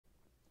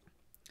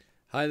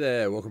Hi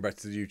there, welcome back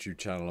to the YouTube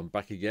channel. I'm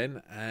back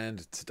again,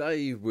 and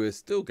today we're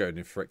still going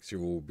in Phyrexia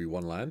will be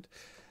one land.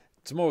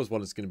 Tomorrow's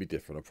one is going to be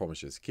different, I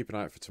promise you. So keep an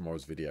eye out for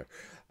tomorrow's video.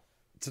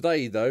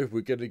 Today, though, we're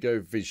going to go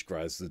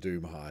Vishgraz, the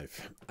Doomhive,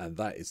 and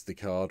that is the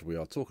card we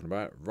are talking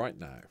about right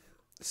now.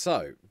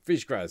 So,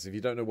 Vishgraz, if you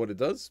don't know what it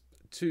does,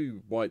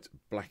 2 white,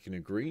 black and a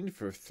green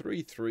for a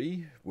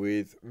 3/3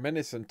 with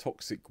Menace and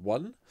Toxic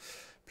 1.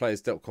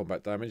 Players dealt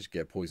combat damage,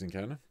 get a poison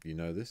counter, you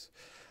know this.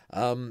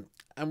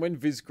 And when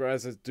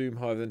Vishgraz as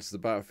Doomhive enters the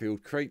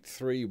battlefield, create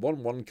 3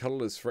 1/1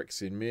 colourless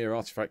Phyrexian mirror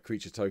artifact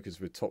creature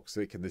tokens with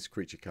Toxic, and this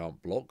creature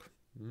can't block.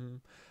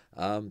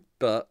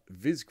 But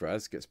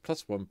Vishgraz gets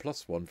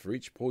 +1/+1 for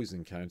each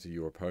poison counter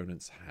your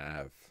opponents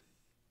have.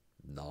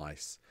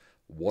 Nice.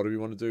 What do we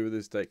want to do with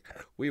this deck?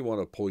 We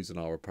want to poison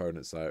our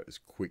opponents out as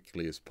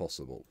quickly as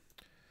possible.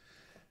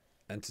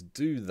 And to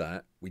do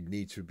that, we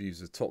need to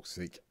abuse the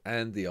Toxic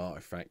and the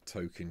artifact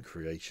token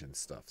creation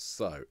stuff.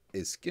 So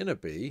it's going to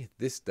be,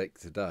 this deck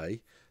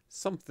today,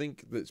 something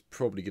that's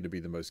probably going to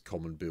be the most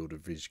common build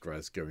of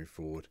Vishgraz going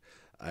forward.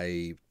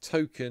 A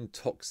token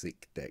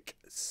Toxic deck.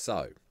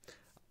 So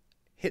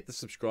hit the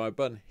subscribe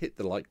button, hit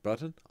the like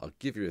button. I'll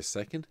give you a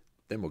second,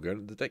 then we'll go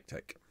into the deck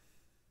tech.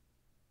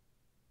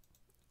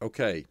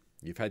 Okay,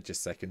 you've had your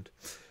second.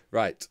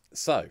 Right,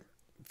 so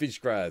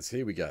Vishgraz,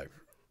 here we go.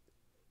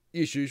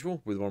 As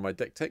usual, with one of my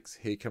deck techs,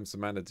 here comes the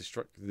mana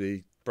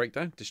destruction,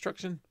 breakdown,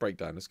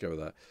 let's go with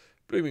that.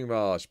 Blooming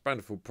Marsh,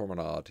 Bountiful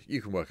Promenade,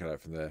 you can work it out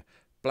from there.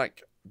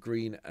 Black,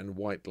 green and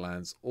white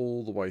lands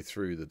all the way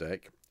through the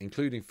deck,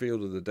 including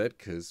Field of the Dead,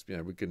 because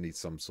we're going to need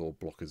some sort of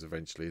blockers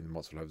eventually, and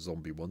might as well have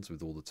zombie ones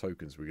with all the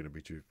tokens we're going to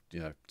be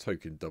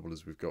token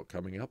doublers we've got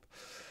coming up.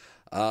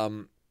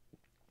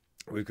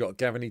 We've got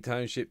Gavany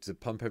Township to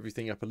pump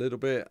everything up a little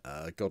bit,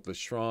 Godless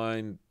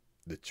Shrine,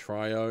 the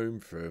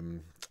Triome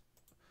from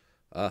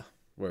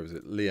where is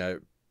it?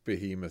 Leo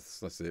Behemoths,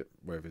 that's it.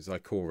 Wherever it's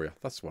Ikoria,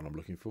 that's the one I'm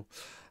looking for.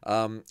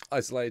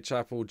 Isolated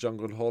Chapel,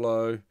 Jungle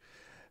Hollow,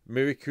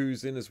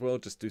 Miriku's in as well,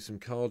 just do some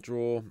card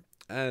draw,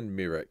 and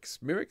Mirex.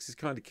 Mirex is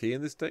kind of key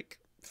in this deck.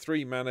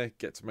 3 mana,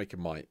 get to make a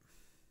might.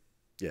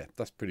 Yeah,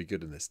 that's pretty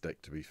good in this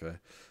deck, to be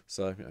fair.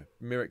 So,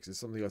 Mirex is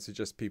something I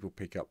suggest people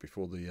pick up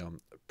before the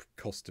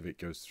cost of it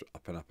goes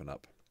up and up and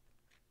up.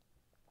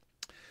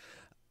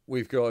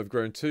 We've got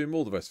Overgrown Tomb,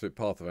 all the rest of it,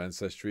 Path of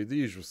Ancestry, the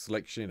usual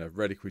selection,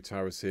 Reliquary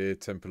Towers here,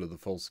 Temple of the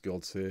False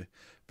Gods here.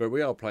 But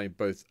we are playing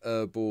both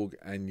Urborg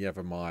and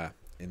Yavimaya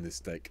in this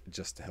deck,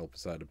 just to help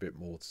us out a bit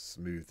more, to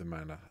smooth the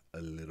mana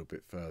a little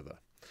bit further.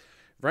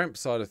 Ramp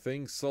side of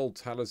things, Soul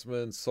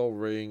Talisman, Soul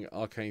Ring,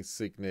 Arcane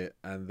Signet,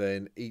 and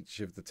then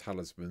each of the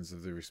talismans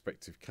of the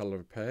respective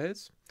colour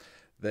pairs.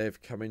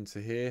 They've come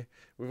into here.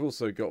 We've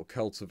also got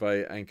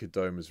Cultivate, Anchored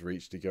Dome as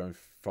Reach to go and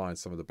find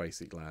some of the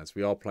basic lands.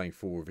 We are playing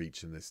 4 of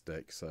each in this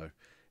deck, so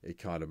it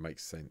kind of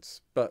makes sense.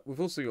 But we've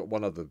also got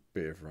one other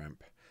bit of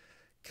ramp.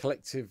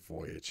 Collective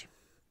Voyage.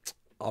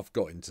 I've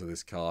got into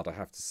this card, I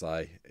have to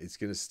say. It's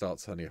going to start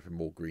turning up in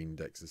more green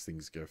decks as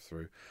things go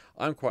through.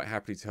 I'm quite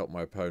happy to help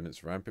my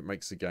opponents ramp. It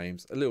makes the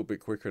games a little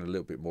bit quicker and a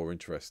little bit more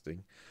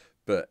interesting.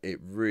 But it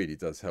really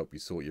does help you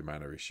sort your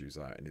mana issues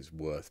out, and is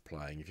worth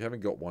playing. If you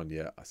haven't got one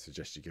yet, I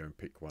suggest you go and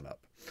pick one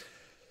up.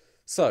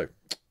 So,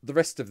 the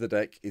rest of the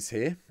deck is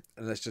here,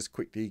 and let's just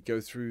quickly go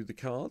through the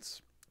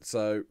cards.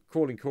 So,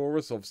 Crawling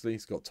Chorus, obviously,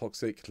 it's got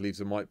Toxic, leaves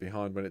a might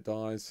behind when it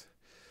dies.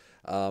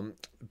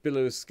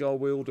 Billow's Skull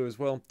Wielder as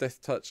well,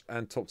 Death Touch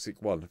and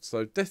Toxic 1.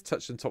 So, Death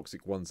Touch and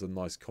Toxic 1's a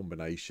nice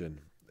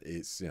combination.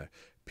 It's,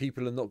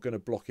 people are not going to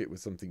block it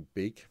with something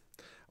big,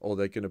 or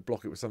they're going to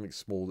block it with something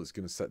small that's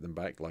going to set them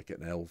back, like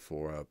an elf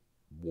or a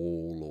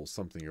wall or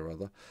something or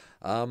other.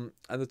 And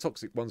the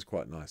Toxic one's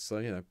quite nice,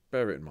 so,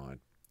 bear it in mind.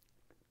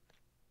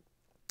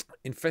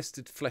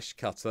 Infested Flesh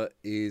Cutter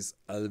is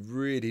a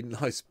really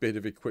nice bit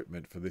of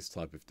equipment for this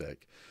type of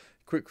deck.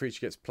 Quick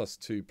creature gets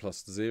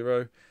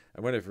 +2/+0,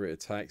 and whenever it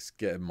attacks,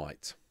 get a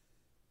might.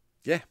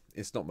 Yeah,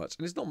 it's not much.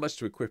 And it's not much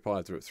to equip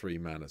either at 3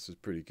 mana, so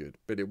it's pretty good.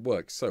 But it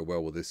works so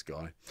well with this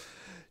guy.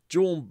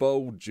 Jawn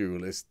Bold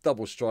Duelist,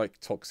 double strike,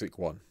 Toxic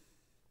 1.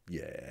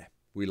 Yeah,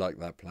 we like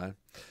that plan.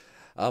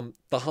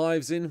 The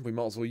Hive's in, we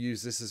might as well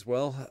use this as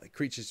well.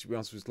 Creatures you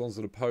answer as long as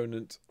an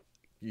opponent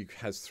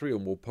has 3 or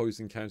more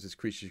poison counters,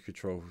 creatures you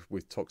control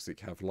with Toxic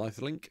have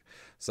lifelink.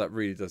 So that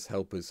really does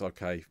help us.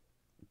 Okay,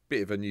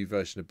 bit of a new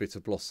version of Bitter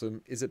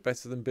Blossom. Is it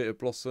better than Bitter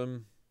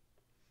Blossom?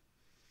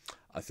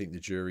 I think the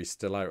jury's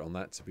still out on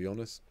that, to be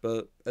honest.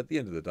 But at the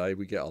end of the day,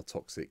 we get our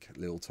Toxic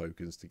little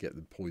tokens to get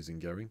the poison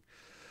going.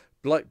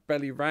 Blight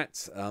Belly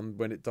Rat,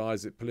 when it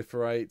dies, it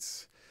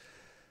proliferates.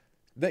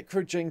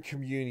 Necrogen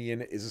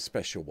Communion is a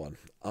special one.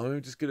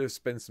 I'm just going to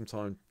spend some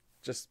time,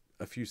 just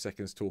a few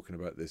seconds, talking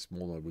about this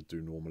more than I would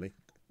do normally.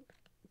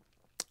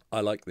 I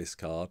like this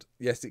card.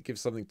 Yes, it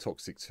gives something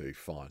Toxic too.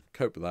 Fine.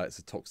 Cope with that. It's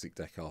a Toxic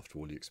deck after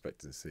all. You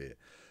expect to see it.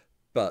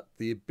 But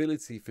the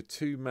ability for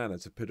 2 mana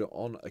to put it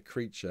on a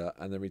creature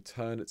and then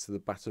return it to the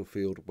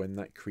battlefield when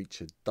that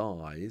creature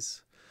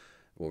dies,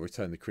 or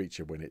return the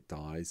creature when it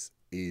dies,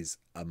 is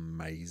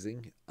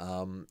amazing.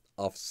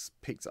 I've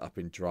picked it up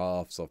in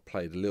drafts. I've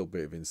played a little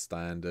bit of in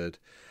standard,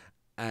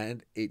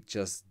 and it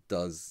just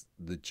does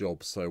the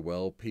job so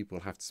well. People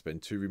have to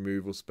spend 2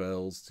 removal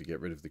spells to get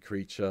rid of the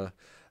creature,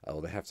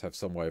 or they have to have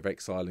some way of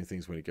exiling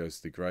things when it goes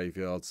to the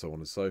graveyard, so on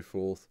and so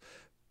forth.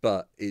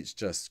 But it's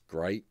just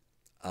great.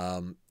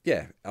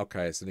 Yeah,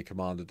 okay, it's in a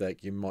commander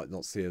deck. You might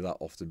not see it that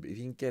often, but if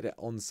you can get it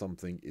on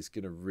something, it's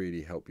going to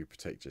really help you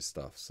protect your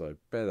stuff. So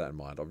bear that in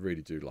mind. I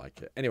really do like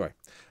it. Anyway,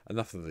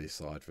 enough of the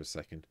aside for a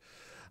second.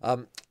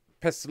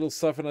 Pestilence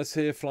Southerners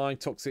here, flying,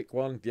 toxic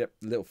 1. Yep,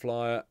 little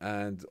flyer,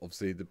 and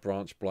obviously the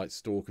Branch Blight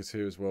Stalkers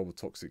here as well with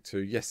toxic 2.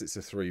 Yes, it's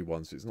a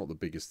 3/1, so it's not the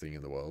biggest thing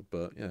in the world,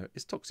 but you know,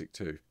 it's toxic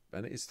 2,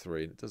 and it is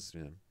 3, and it does,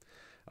 you know,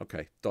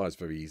 okay, dies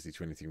very easily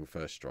to anything with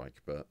first strike,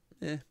 but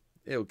yeah,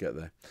 it'll get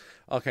there.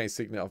 Arcane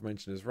Signet I've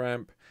mentioned as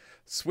ramp.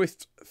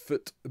 Swift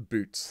Foot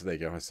Boots, there you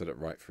go, I said it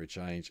right for a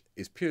change,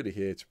 is purely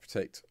here to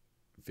protect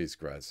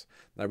Vishgraz.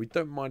 Now, we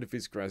don't mind if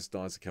Vishgraz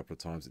dies a couple of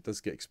times. It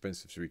does get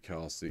expensive to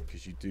recast it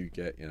because you do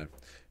get, you know,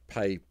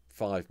 pay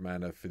 5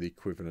 mana for the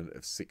equivalent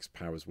of 6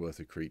 powers worth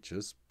of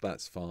creatures.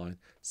 That's fine.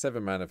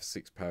 7 mana for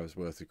 6 powers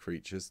worth of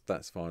creatures.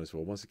 That's fine as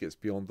well. Once it gets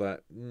beyond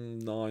that,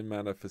 9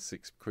 mana for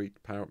 6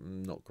 power,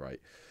 not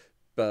great.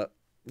 But,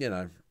 you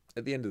know,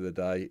 at the end of the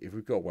day, if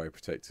we've got a way to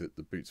protect it,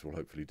 the boots will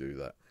hopefully do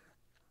that.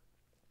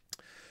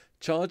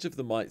 Charge of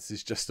the Mites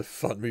is just a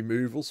fun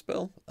removal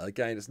spell.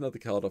 Again, it's another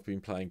card I've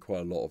been playing quite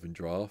a lot of in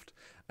draft,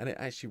 and it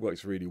actually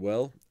works really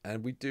well.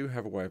 And we do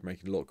have a way of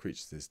making a lot of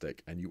creatures in this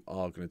deck, and you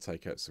are going to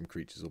take out some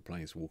creatures or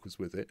planeswalkers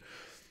with it.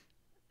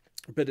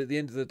 But at the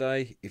end of the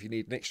day, if you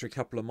need an extra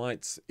couple of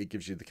mites, it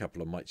gives you the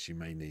couple of mites you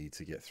may need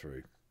to get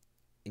through.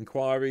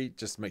 Inquiry,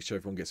 just make sure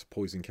everyone gets a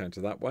poison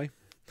counter that way.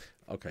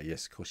 Okay,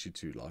 yes, it costs you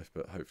 2 life,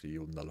 but hopefully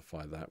you'll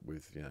nullify that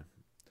with, you know,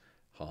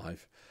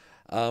 Hive.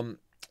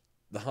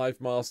 The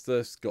Hive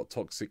Master's got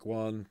toxic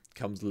 1,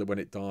 comes when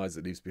it dies,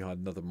 it leaves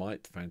behind another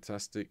mite.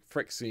 Fantastic.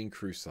 Phyrexian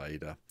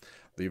Crusader,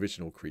 the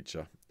original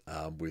creature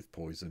with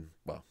poison.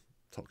 Well,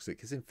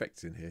 toxic is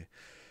infect in here.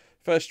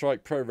 First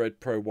strike, pro red,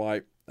 pro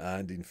white,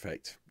 and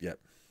infect. Yep.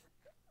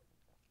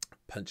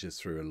 Punches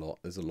through a lot.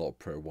 There's a lot of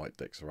pro white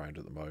decks around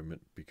at the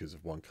moment because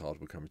of one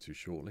card we're coming to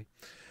shortly.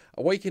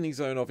 Awakening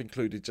Zone I've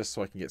included just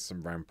so I can get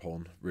some ramp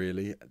on,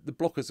 really. The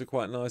blockers are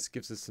quite nice,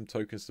 gives us some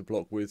tokens to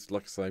block with.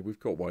 Like I say, we've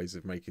got ways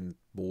of making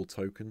more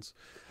tokens.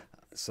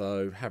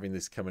 So having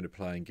this come into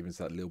play and giving us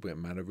that little bit of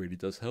mana really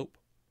does help.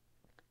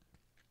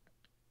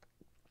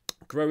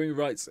 Growing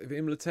Rights of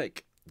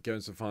Imlatech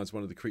goes and finds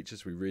one of the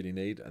creatures we really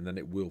need, and then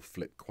it will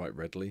flip quite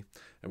readily.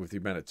 And with the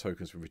amount of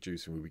tokens we're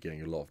reducing, we'll be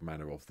getting a lot of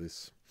mana off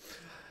this.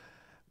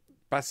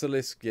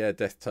 Basilisk, yeah,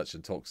 Death Touch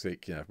and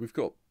Toxic. Yeah, we've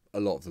got a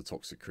lot of the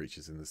toxic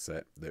creatures in the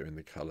set. They're in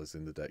the colours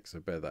in the deck,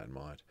 so bear that in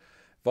mind.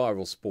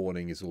 Viral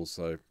Spawning is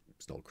also,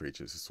 it's not a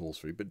creature, it's a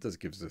sorcery, but it does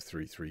give us a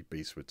 3/3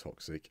 beast with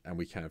toxic, and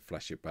we can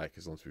flash it back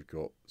as long as we've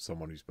got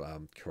someone who's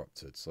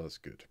corrupted, so that's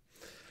good.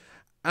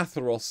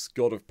 Atheros,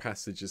 God of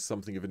Passage, is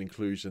something of an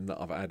inclusion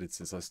that I've added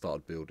since I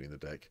started building the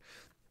deck.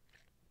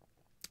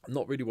 I'm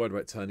not really worried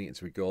about turning it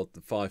into a god. The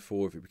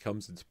 5/4, if it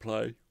becomes into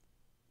play,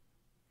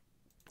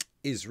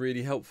 is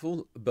really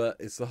helpful, but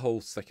it's the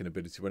whole second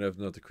ability. Whenever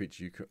another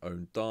creature you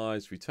own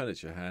dies, return it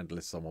to your hand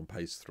unless someone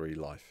pays 3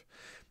 life.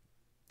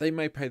 They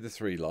may pay the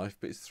 3 life,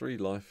 but it's 3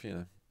 life, you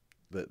know,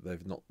 that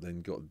they've not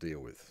then got to deal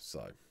with.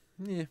 So,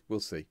 yeah,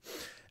 we'll see.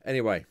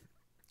 Anyway,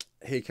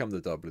 here come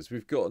the doublers.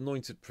 We've got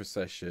Anointed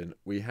Procession,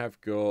 we have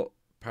got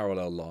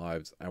Parallel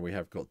Lives, and we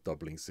have got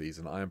Doubling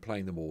Season. I am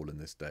playing them all in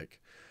this deck.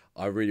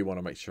 I really want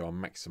to make sure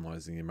I'm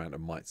maximising the amount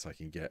of mites I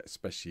can get,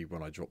 especially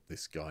when I drop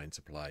this guy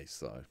into play,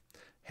 so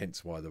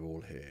hence why they're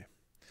all here.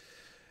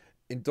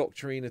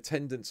 Indoctrine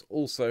Attendants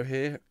also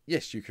here.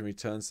 Yes, you can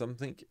return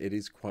something. It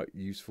is quite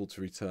useful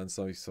to return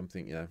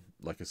something, you know,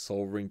 like a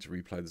Soul Ring, to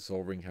replay the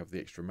Soul Ring, have the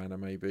extra mana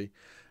maybe,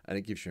 and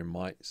it gives you a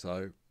mite,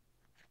 so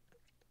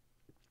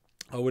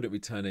I wouldn't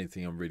return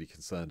anything I'm really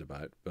concerned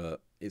about,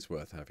 but it's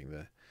worth having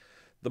there.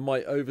 The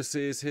Might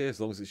Overseers here, as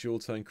long as it's your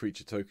turn,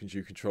 creature tokens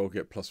you control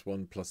get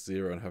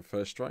 +1/+0 and have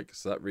first strike,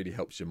 so that really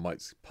helps your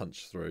mites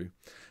punch through.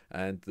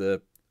 And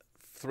the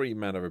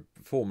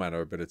 4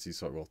 mana ability,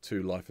 so well,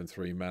 2 life and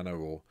 3 mana,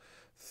 or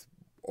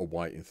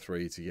white and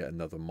 3 to get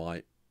another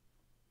might.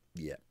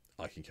 Yeah,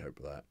 I can cope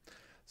with that.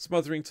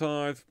 Smothering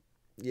Tithe,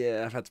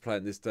 yeah, I've had to play it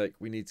in this deck.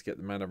 We need to get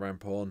the mana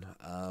ramp on,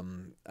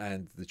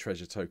 and the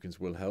treasure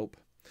tokens will help.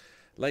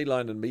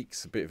 Leyline and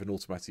Meek's a bit of an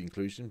automatic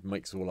inclusion,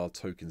 makes all our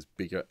tokens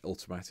bigger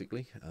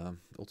automatically.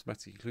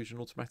 Automatic inclusion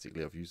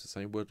automatically. I've used the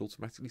same word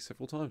automatically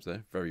several times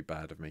there. Very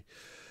bad of me.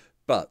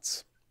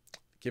 But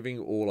giving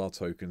all our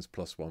tokens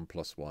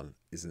 +1/+1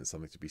 isn't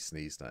something to be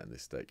sneezed at in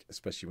this deck,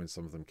 especially when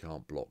some of them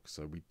can't block,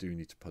 so we do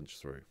need to punch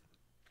through.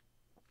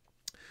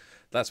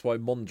 That's why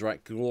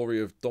Mondrak, Glory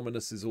of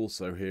Dominus, is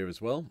also here as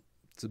well,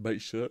 to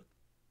make sure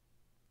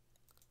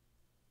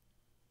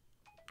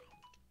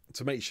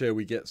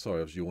we get, sorry,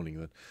 I was yawning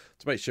then,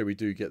 to make sure we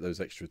do get those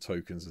extra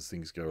tokens as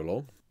things go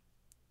along.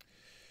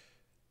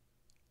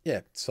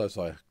 Yeah, so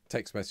sorry,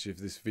 text message if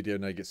this video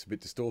now gets a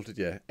bit distorted.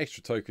 Yeah,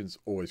 extra tokens,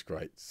 always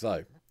great.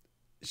 So,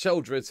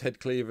 Sheldred's Head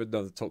Cleaver,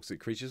 another toxic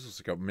creature,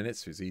 also got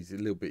minutes, so it's easy, a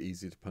little bit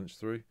easier to punch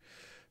through.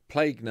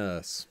 Plague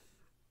Nurse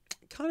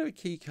kind of a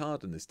key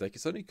card in this deck.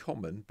 It's only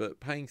common, but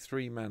paying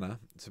 3 mana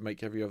to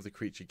make every other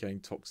creature gain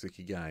toxic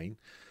again.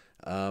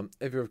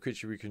 Every other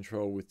creature we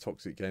control with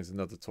toxic gains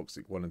another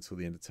toxic one until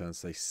the end of turn,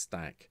 so they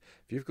stack.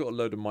 If you've got a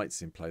load of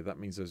mites in play, that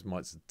means those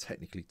mites are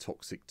technically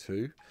toxic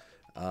too,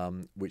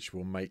 which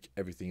will make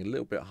everything a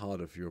little bit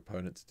harder for your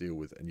opponent to deal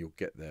with, and you'll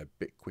get there a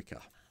bit quicker.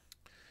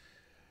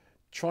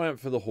 Triumph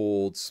for the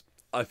Hordes.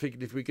 I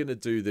figured if we're going to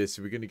do this,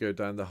 if we're going to go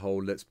down the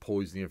whole let's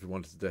poison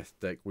everyone to death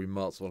deck, we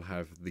might as well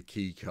have the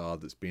key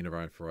card that's been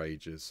around for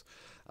ages.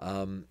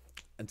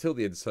 Until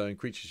the end of turn,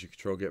 creatures you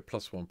control get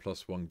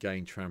 +1/+1,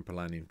 gain, trample,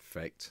 and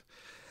infect.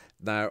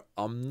 Now,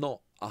 I'm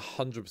not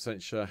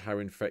 100% sure how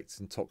infect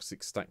and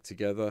toxic stack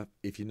together.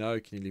 If you know,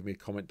 can you leave me a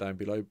comment down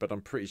below? But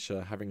I'm pretty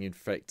sure having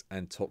infect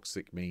and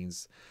toxic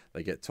means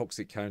they get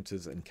toxic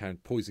counters and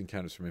poison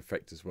counters from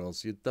infect as well.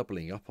 So you're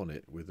doubling up on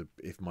it with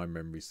if my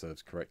memory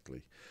serves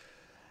correctly.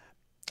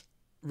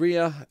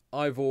 Rhea,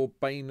 Ivor,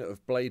 Bane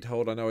of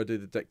Bladehold. I know I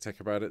did a deck tech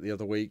about it the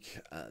other week,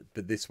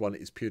 but this one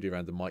is purely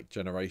around the mite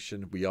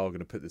generation. We are going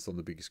to put this on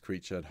the biggest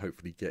creature and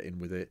hopefully get in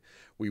with it.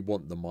 We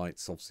want the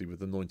mites, obviously,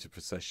 with Anointed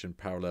Procession,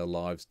 Parallel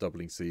Lives,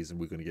 Doubling Season.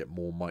 We're going to get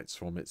more mites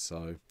from it,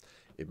 so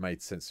it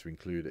made sense to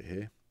include it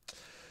here.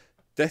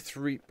 Death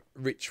Reap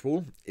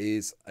Ritual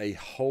is a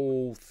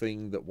whole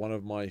thing that one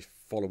of my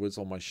followers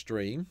on my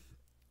stream,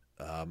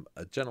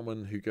 a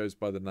gentleman who goes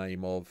by the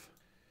name of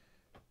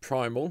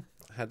Primal,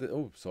 had it.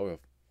 Oh, sorry, I've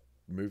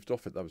moved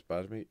off it, that was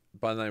bad of me.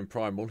 By the name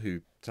Primal,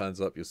 who turns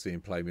up, you'll see him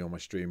play me on my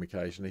stream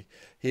occasionally.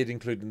 He had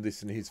included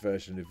this in his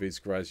version of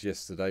Vishgraz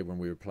yesterday when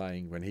we were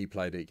playing, when he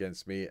played it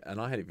against me,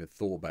 and I hadn't even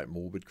thought about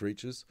morbid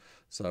creatures,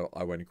 so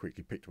I went and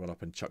quickly picked one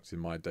up and chucked it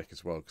in my deck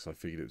as well, because I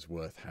figured it was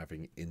worth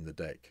having in the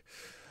deck.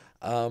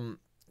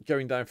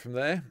 Going down from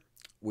there,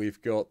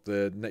 we've got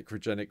the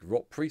Necrogenic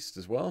Rot Priest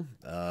as well.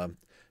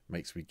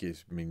 Means we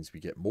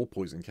get more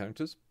poison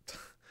counters.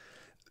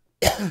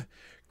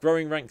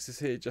 Growing Ranks is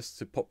here just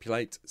to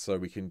populate, so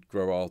we can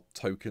grow our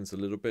tokens a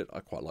little bit. I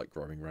quite like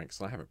Growing Ranks,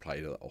 and I haven't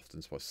played it that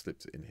often, so I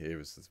slipped it in here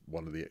as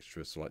one of the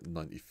extras, so like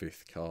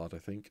 95th card, I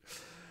think.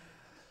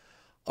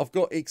 I've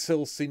got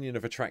Ixil, Sinian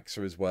of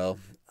Atraxa as well.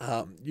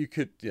 You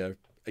could,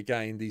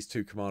 again, these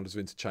two commanders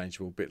are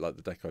interchangeable, a bit like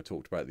the deck I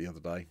talked about the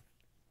other day.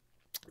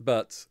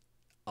 But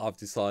I've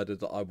decided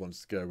that I want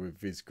to go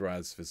with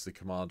Vishgraz as the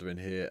commander in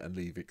here and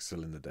leave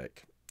Ixil in the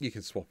deck. You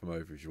can swap them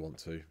over if you want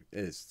to.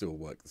 It still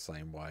work the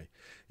same way.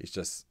 It's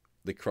just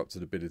the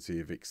corrupted ability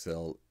of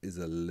Ixil is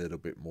a little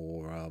bit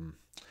more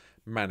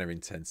mana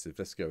intensive.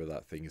 Let's go with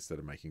that thing instead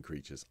of making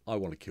creatures. I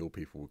want to kill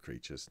people with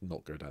creatures,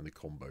 not go down the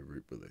combo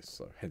route with this.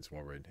 So hence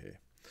why we're in here.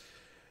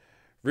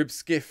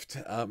 Rib's Gift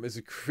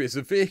is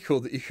a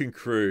vehicle that you can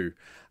crew,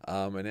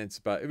 and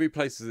it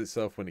replaces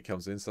itself when it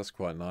comes in, so that's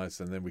quite nice.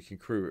 And then we can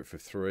crew it for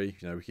 3.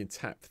 We can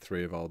tap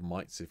 3 of our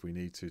mites if we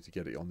need to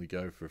get it on the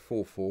go for a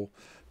 4/4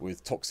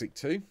 with Toxic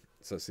 2.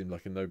 So it seemed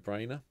like a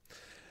no-brainer.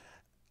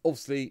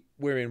 Obviously,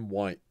 we're in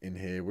white in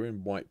here. We're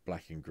in white,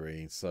 black, and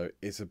green, so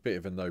it's a bit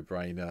of a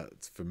no-brainer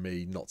for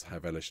me not to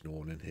have Elesh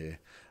Norn in here.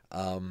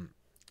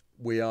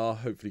 We are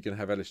hopefully going to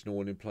have Elesh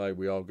Norn in play.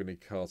 We are going to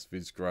cast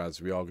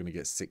Vishgraz. We are going to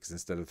get 6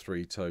 instead of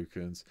 3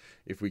 tokens.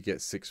 If we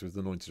get 6 with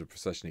Anointed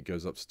Procession, it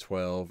goes up to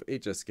 12.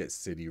 It just gets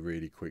silly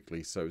really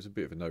quickly. So it's a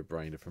bit of a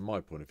no-brainer from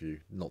my point of view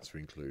not to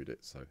include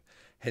it. So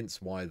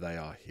hence why they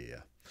are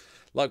here.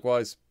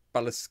 Likewise,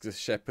 Balisca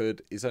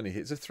Shepherd is only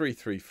it's a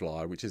 3/3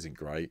 flyer, which isn't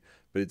great,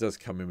 but it does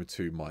come in with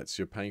 2 mites.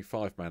 So you're paying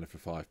 5 mana for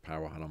 5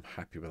 power, and I'm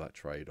happy with that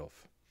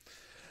trade-off.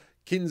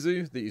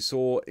 Kinzu that you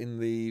saw in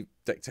the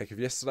deck tech of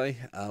yesterday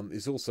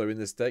is also in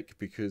this deck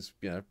because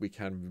we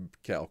can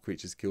get our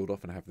creatures killed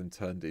off and have them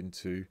turned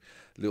into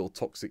little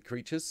toxic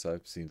creatures, so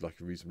it seems like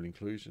a reasonable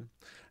inclusion.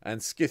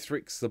 And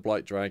Skithrix the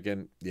Blight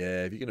Dragon,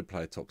 yeah, if you're going to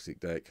play a toxic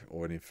deck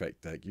or an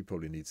infect deck, you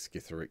probably need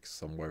Skithrix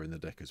somewhere in the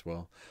deck as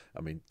well.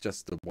 I mean,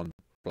 just the 1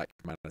 black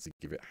mana to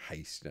give it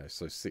haste,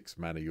 so 6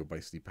 mana you're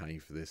basically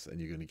paying for this,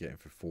 and you're going to get him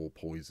for 4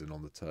 poison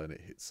on the turn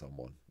it hits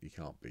someone. You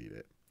can't beat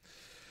it.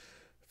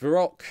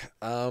 Varrock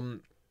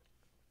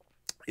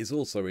is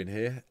also in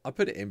here. I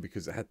put it in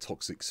because it had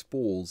Toxic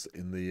Spores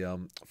in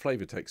the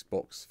flavor text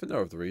box for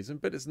no other reason,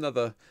 but it's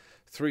another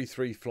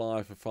 3/3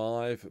 flyer for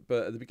 5.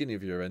 But at the beginning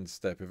of your end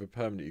step, if a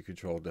permanent you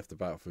control left the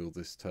battlefield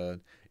this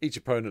turn, each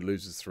opponent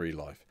loses 3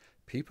 life.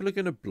 People are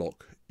going to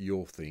block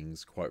your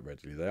things quite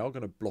readily. They are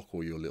going to block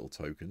all your little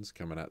tokens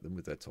coming at them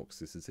with their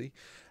toxicity,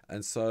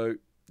 and so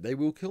they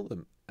will kill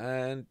them.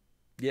 And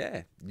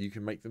yeah, you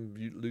can make them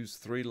lose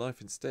 3 life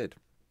instead.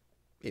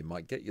 It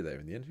might get you there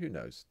in the end, who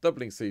knows.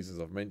 Doubling Seasons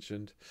I've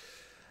mentioned.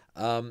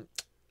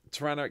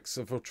 Tyrannox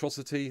of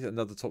Atrocity,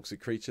 another toxic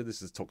creature.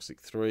 This is Toxic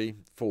 3,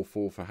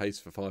 4/4 for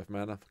haste for 5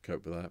 mana.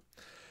 Cope with that.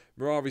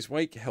 Mirari's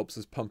Wake helps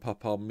us pump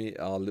up our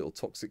little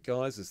toxic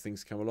guys as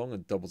things come along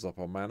and doubles up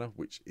our mana,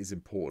 which is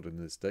important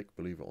in this deck,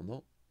 believe it or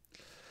not.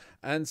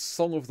 And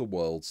Song of the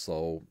World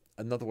Soul,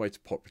 another way to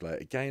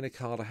populate. Again, a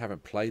card I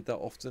haven't played that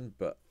often,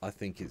 but I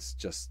think it's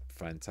just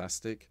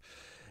fantastic.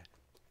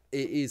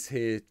 It is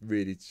here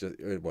really just,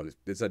 well,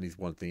 there's only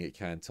one thing it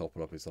can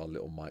topple up, is our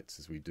little mites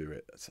as we do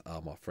it,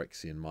 our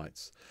Phyrexian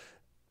mites.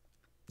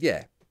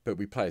 Yeah, But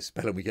we play a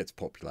spell and we get to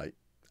populate.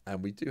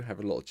 And we do have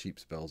a lot of cheap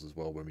spells as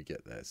well when we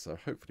get there. So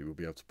hopefully we'll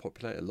be able to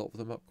populate a lot of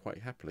them up quite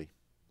happily.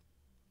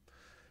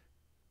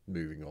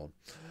 Moving on.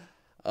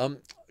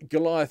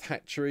 Goliath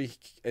Hatchery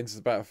enters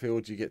the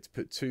battlefield. You get to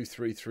put 2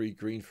 3/3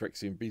 green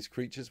Phyrexian beast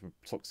creatures with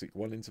Toxic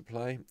 1 into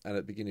play. And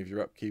at the beginning of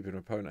your upkeep, if an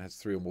opponent has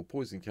 3 or more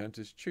poison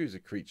counters, choose a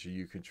creature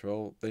you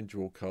control, then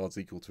draw cards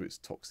equal to its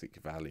toxic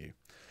value.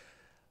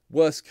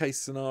 Worst case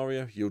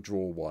scenario, you'll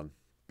draw 1.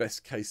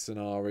 Best case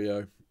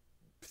scenario,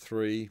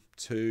 3,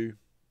 2.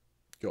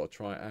 Got to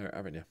try it out,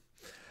 haven't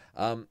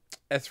you?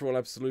 Ethereal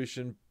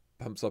Absolution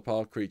pumps up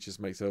our creatures,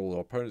 makes all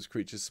our opponents'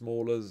 creatures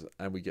smaller,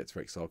 and we get to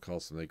exile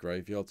cards from their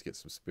graveyard to get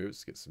some spirits,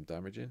 to get some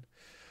damage in.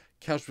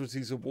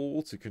 Casualties of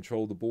War to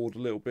control the board a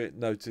little bit.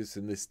 Notice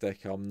in this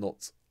deck I'm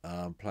not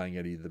playing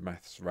any of the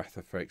Wrath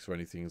effects or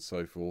anything and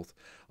so forth.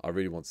 I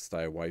really want to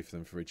stay away from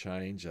them for a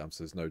change. So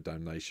there's no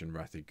Damnation,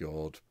 Wrath of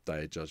God,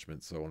 Day of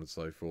Judgment, so on and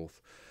so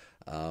forth.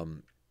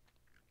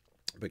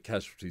 But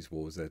Casualties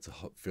War is there to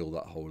fill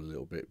that hole a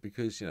little bit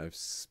because, you know,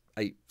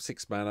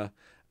 6 mana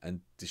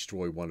and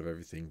destroy one of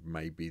everything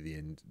may be the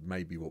end,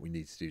 maybe what we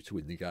need to do to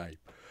win the game.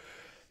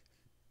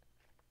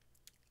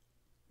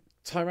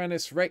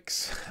 Tyrannus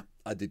Rex,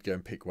 I did go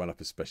and pick one up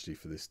especially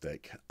for this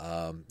deck.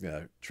 You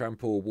know,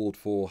 Trample, Ward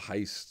 4,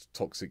 Haste,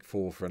 Toxic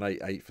 4 for an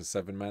 8/8 for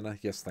 7 mana.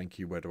 Yes, thank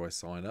you. Where do I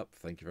sign up?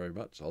 Thank you very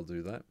much. I'll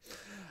do that.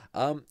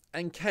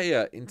 And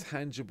Kea,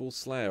 Intangible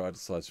Slayer, I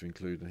decided to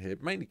include in here,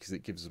 mainly because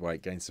it gives away,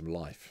 it gains some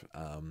life.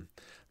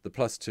 The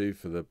 +2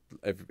 for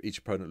each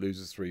opponent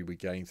loses 3, we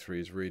gain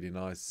 3 is really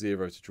nice.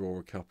 0 to draw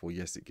a couple,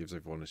 yes, it gives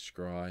everyone a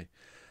scry.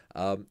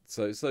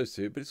 So it's those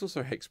two, but it's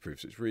also hexproof,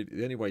 so it's really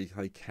the only way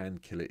they can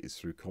kill it is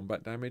through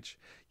combat damage.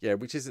 Yeah,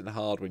 which isn't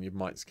hard when your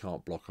mites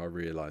can't block, I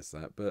realise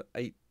that. But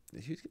 8,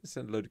 who's going to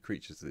send a load of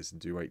creatures to this and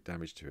do 8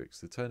 damage to it?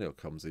 Because the turn it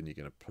comes in, you're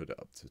going to put it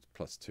up to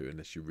 +2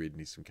 unless you really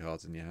need some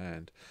cards in your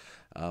hand.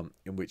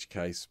 In which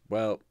case,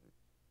 well,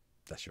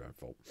 that's your own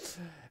fault.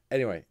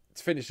 Anyway,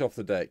 to finish off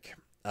the deck,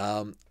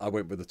 I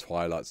went with the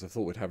Twilights. I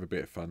thought we'd have a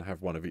bit of fun,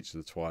 have one of each of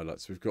the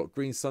Twilights. We've got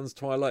Green Sun's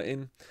Twilight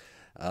in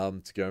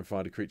to go and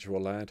find a creature or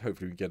land.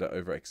 Hopefully we can get it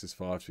over X's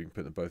 5 so we can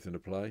put them both into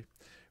play.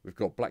 We've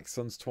got Black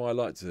Sun's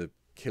Twilight to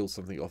kill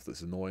something off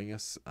that's annoying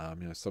us.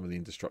 You know, some of the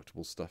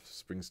indestructible stuff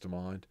springs to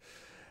mind.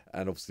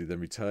 And obviously then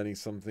returning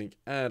something.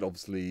 And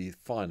obviously,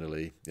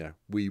 finally, yeah,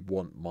 we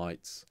want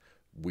mites.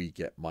 We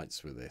get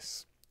mites with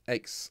this.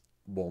 X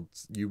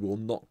wants, you will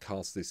not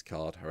cast this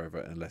card, however,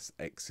 unless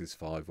X is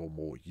 5 or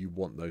more. You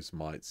want those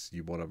mites.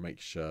 You want to make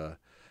sure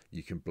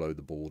you can blow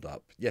the board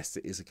up. Yes,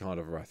 it is a kind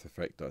of a Wrath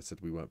effect that I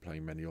said we weren't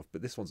playing many of,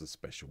 but this one's a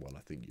special one, I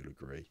think you'll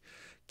agree.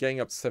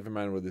 Getting up to 7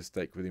 mana with this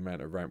deck with the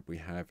amount of ramp we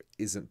have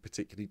isn't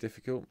particularly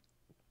difficult,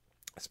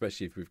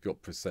 especially if we've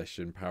got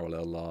Procession,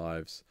 Parallel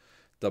Lives,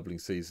 Doubling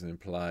Season in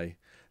play.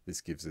 This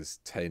gives us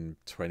 10,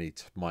 20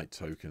 might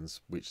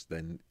tokens, which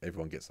then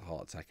everyone gets a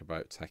heart attack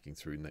about attacking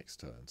through next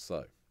turn.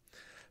 So,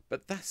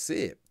 but that's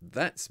it.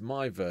 That's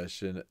my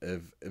version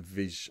of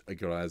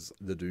Vishgraz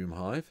the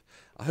Doomhive.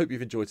 I hope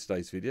you've enjoyed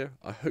today's video.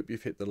 I hope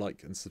you've hit the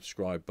like and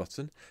subscribe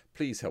button.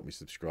 Please help me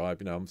subscribe.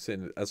 You know, I'm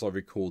sitting, as I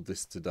record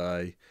this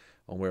today,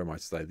 on where am I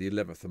today? The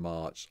 11th of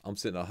March. I'm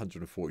sitting at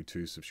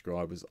 142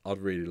 subscribers.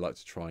 I'd really like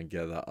to try and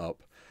get that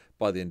up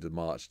by the end of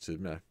March to, you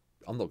know,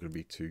 I'm not going to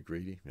be too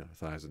greedy, you know,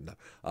 1,000.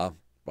 No.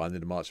 By the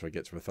end of March, if I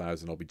get to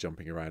 1,000, I'll be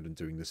jumping around and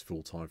doing this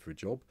full time for a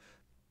job.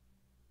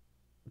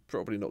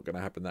 Probably not going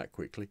to happen that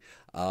quickly.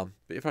 But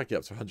if I get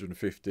up to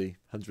 150,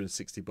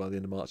 160 by the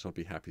end of March, I'll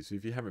be happy. So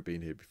if you haven't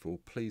been here before,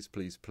 please,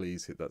 please,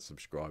 please hit that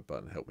subscribe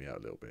button and help me out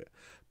a little bit.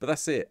 But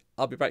that's it.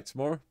 I'll be back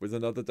tomorrow with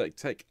another deck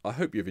tech. I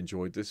hope you've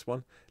enjoyed this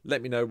one.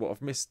 Let me know what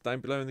I've missed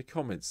down below in the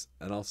comments,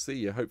 and I'll see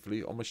you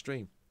hopefully on my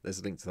stream. There's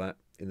a link to that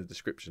in the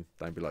description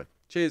down below.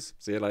 Cheers.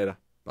 See you later.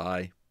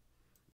 Bye.